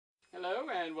Hello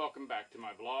and welcome back to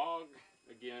my blog,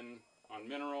 again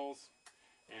on minerals,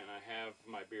 and I have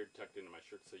my beard tucked into my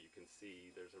shirt so you can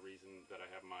see there's a reason that I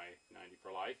have my 90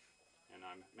 for life, and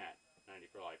I'm Matt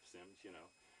 90 for life Sims, you know,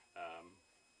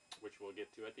 which we'll get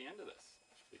to at the end of this,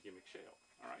 the humic shale.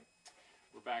 Alright,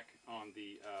 we're back on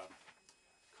the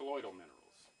colloidal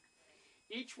minerals.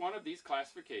 Each one of these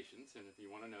classifications, and if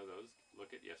you want to know those,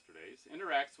 look at yesterday's,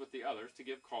 interacts with the others to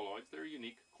give colloids their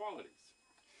unique qualities.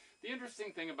 The interesting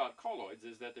thing about colloids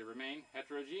is that they remain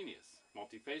heterogeneous,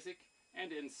 multiphasic,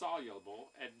 and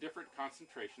insoluble at different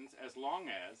concentrations as long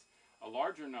as a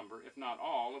larger number, if not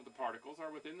all, of the particles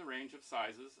are within the range of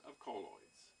sizes of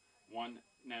colloids, 1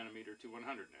 nanometer to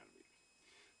 100 nanometers.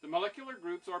 The molecular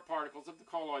groups or particles of the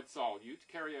colloid solute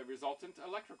carry a resultant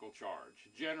electrical charge,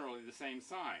 generally the same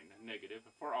sign, negative,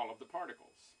 for all of the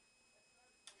particles.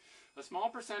 A small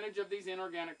percentage of these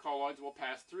inorganic colloids will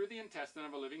pass through the intestine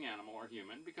of a living animal or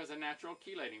human because a natural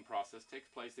chelating process takes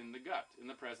place in the gut in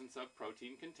the presence of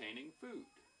protein-containing food.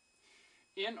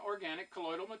 Inorganic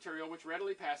colloidal material which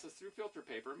readily passes through filter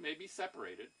paper may be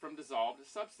separated from dissolved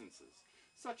substances,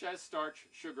 such as starch,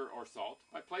 sugar, or salt,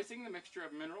 by placing the mixture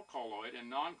of mineral colloid and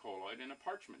non-colloid in a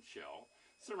parchment shell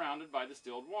surrounded by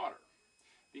distilled water.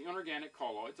 The inorganic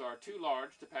colloids are too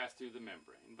large to pass through the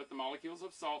membrane, but the molecules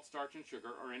of salt, starch, and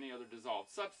sugar, or any other dissolved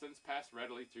substance, pass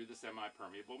readily through the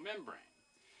semi-permeable membrane.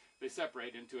 They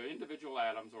separate into individual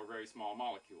atoms or very small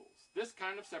molecules. This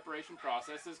kind of separation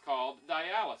process is called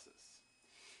dialysis.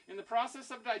 In the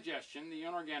process of digestion, the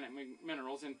inorganic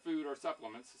minerals in food or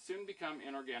supplements soon become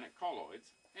inorganic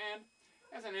colloids, and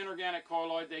as an inorganic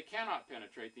colloid, they cannot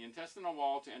penetrate the intestinal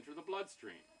wall to enter the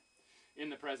bloodstream. In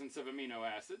the presence of amino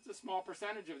acids, a small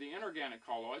percentage of the inorganic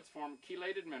colloids form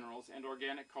chelated minerals and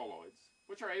organic colloids,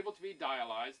 which are able to be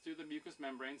dialyzed through the mucous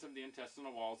membranes of the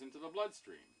intestinal walls into the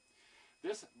bloodstream.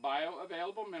 This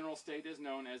bioavailable mineral state is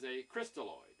known as a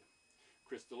crystalloid.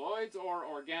 Crystalloids or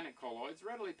organic colloids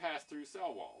readily pass through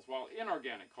cell walls, while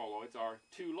inorganic colloids are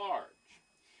too large.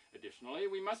 Additionally,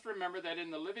 we must remember that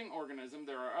in the living organism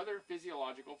there are other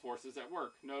physiological forces at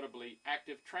work, notably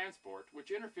active transport, which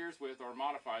interferes with or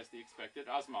modifies the expected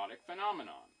osmotic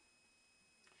phenomenon.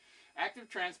 Active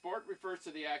transport refers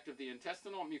to the act of the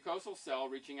intestinal mucosal cell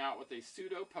reaching out with a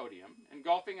pseudopodium,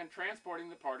 engulfing and transporting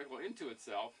the particle into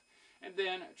itself, and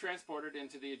then transported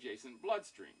into the adjacent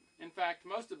bloodstream. In fact,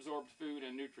 most absorbed food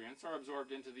and nutrients are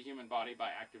absorbed into the human body by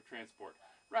active transport,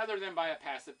 rather than by a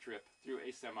passive trip through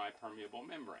a semi-permeable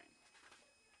membrane.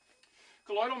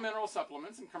 Colloidal mineral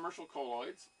supplements and commercial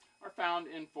colloids are found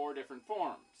in 4 different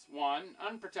forms. 1.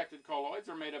 Unprotected colloids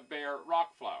are made of bare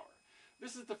rock flour.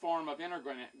 This is the form of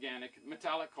inorganic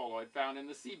metallic colloid found in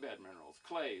the seabed minerals,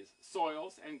 clays,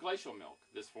 soils, and glacial milk.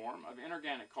 This form of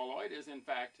inorganic colloid is in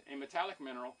fact a metallic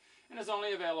mineral and is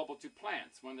only available to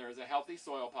plants when there is a healthy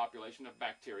soil population of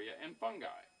bacteria and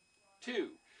fungi.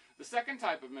 2. The second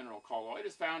type of mineral colloid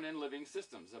is found in living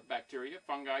systems of bacteria,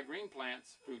 fungi, green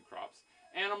plants, food crops,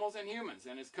 animals, and humans,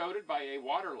 and is coated by a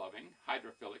water-loving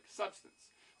hydrophilic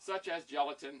substance, such as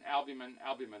gelatin, albumin,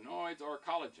 albuminoids, or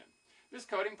collagen. This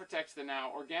coating protects the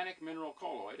now organic mineral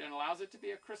colloid and allows it to be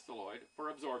a crystalloid for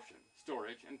absorption,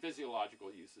 storage, and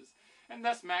physiological uses, and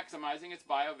thus maximizing its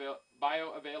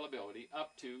bioavailability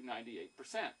up to 98%.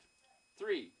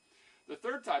 3. The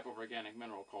third type of organic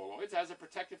mineral colloids has a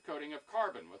protective coating of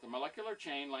carbon with a molecular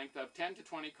chain length of 10 to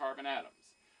 20 carbon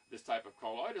atoms. This type of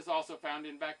colloid is also found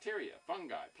in bacteria,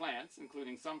 fungi, plants,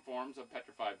 including some forms of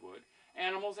petrified wood,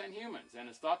 animals, and humans, and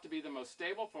is thought to be the most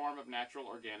stable form of natural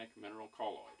organic mineral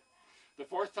colloid. The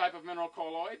fourth type of mineral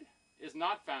colloid is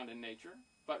not found in nature,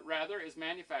 but rather is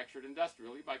manufactured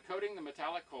industrially by coating the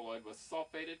metallic colloid with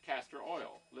sulfated castor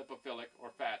oil, lipophilic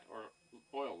or fat or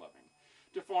oil-loving,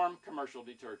 to form commercial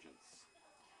detergents.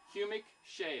 Humic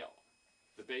shale,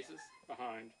 the basis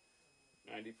behind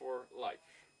 94 life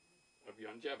of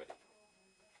longevity.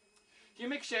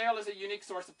 Humic shale is a unique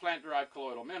source of plant-derived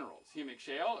colloidal minerals. Humic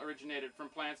shale originated from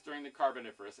plants during the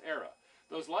Carboniferous era.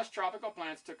 Those lush tropical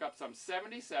plants took up some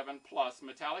 77 plus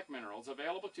metallic minerals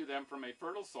available to them from a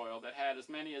fertile soil that had as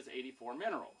many as 84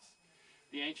 minerals.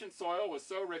 The ancient soil was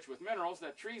so rich with minerals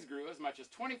that trees grew as much as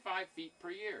 25 feet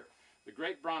per year. The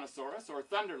great brontosaurus, or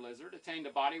thunder lizard, attained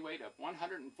a body weight of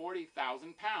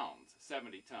 140,000 pounds,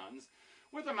 70 tons,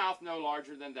 with a mouth no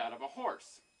larger than that of a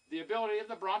horse. The ability of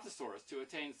the brontosaurus to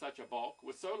attain such a bulk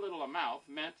with so little a mouth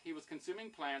meant he was consuming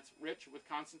plants rich with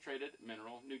concentrated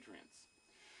mineral nutrients.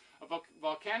 A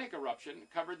volcanic eruption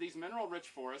covered these mineral-rich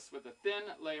forests with a thin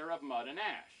layer of mud and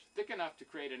ash, thick enough to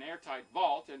create an airtight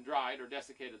vault, and dried or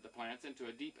desiccated the plants into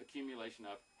a deep accumulation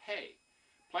of hay,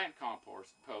 plant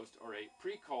compost, or a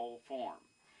pre-coal form.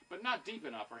 but not deep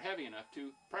enough or heavy enough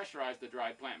to pressurize the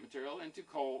dried plant material into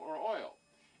coal or oil.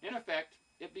 In effect,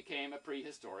 it became a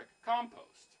prehistoric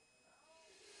compost.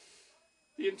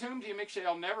 The entombed humic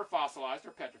shale never fossilized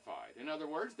or petrified. In other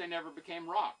words, they never became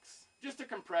rocks. Just a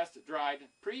compressed, dried,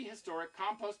 prehistoric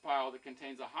compost pile that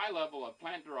contains a high level of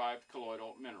plant-derived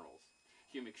colloidal minerals.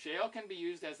 Humic shale can be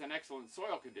used as an excellent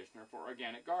soil conditioner for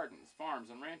organic gardens, farms,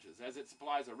 and ranches, as it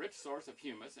supplies a rich source of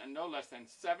humus and no less than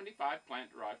 75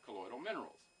 plant-derived colloidal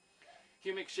minerals.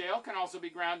 Humic shale can also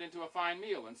be ground into a fine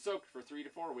meal and soaked for 3 to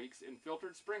 4 weeks in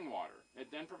filtered spring water.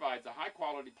 It then provides a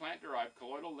high-quality plant-derived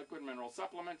colloidal liquid mineral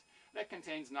supplement that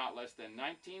contains not less than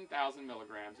 19,000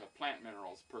 milligrams of plant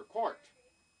minerals per quart.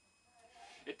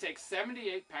 It takes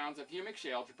 78 pounds of humic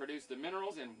shale to produce the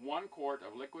minerals in 1 quart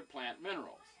of liquid plant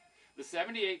minerals. The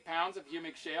 78 pounds of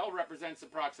humic shale represents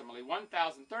approximately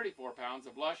 1,034 pounds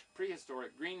of lush,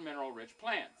 prehistoric, green mineral-rich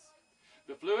plants.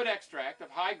 The fluid extract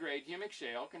of high-grade humic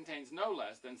shale contains no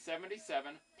less than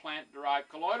 77 plant-derived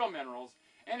colloidal minerals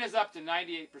and is up to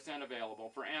 98% available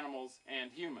for animals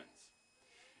and humans.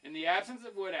 In the absence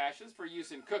of wood ashes for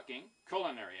use in cooking,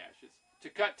 culinary ashes, to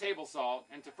cut table salt,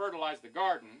 and to fertilize the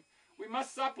garden, we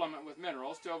must supplement with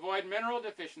minerals to avoid mineral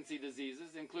deficiency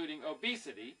diseases including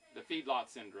obesity, the feedlot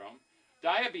syndrome,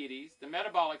 diabetes, the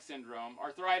metabolic syndrome,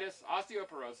 arthritis,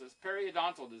 osteoporosis,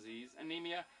 periodontal disease,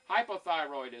 anemia,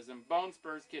 hypothyroidism, bone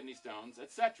spurs, kidney stones,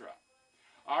 etc.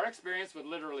 Our experience with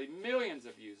literally millions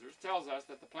of users tells us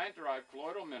that the plant-derived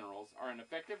colloidal minerals are an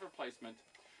effective replacement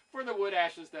for the wood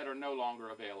ashes that are no longer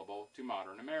available to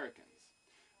modern Americans.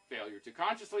 Failure to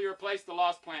consciously replace the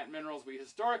lost plant minerals we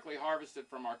historically harvested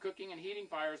from our cooking and heating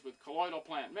fires with colloidal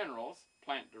plant minerals,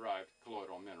 plant-derived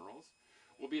colloidal minerals,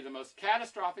 will be the most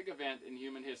catastrophic event in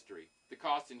human history. The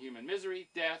cost in human misery,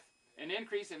 death, and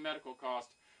increase in medical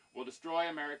cost will destroy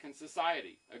American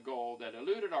society, a goal that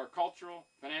eluded our cultural,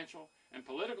 financial, and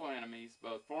political enemies,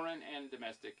 both foreign and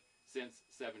domestic, since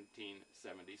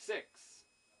 1776.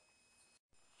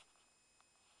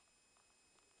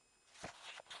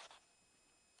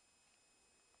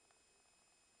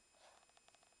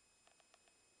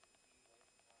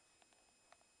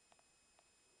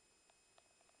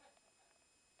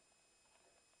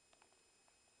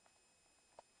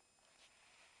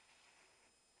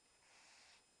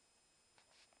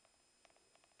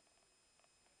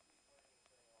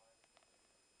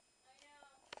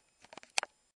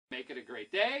 Make it a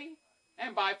great day,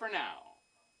 and bye for now.